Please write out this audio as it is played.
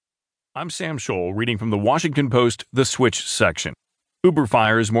I'm Sam Scholl, reading from the Washington Post, The Switch section. Uber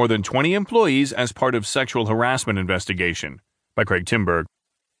fires more than 20 employees as part of sexual harassment investigation, by Craig Timberg.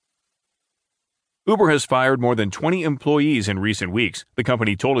 Uber has fired more than 20 employees in recent weeks, the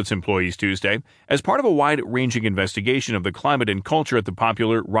company told its employees Tuesday, as part of a wide-ranging investigation of the climate and culture at the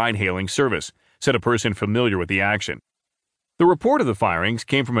popular ride-hailing service, said a person familiar with the action. The report of the firings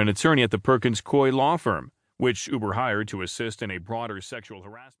came from an attorney at the Perkins Coie law firm, which Uber hired to assist in a broader sexual harassment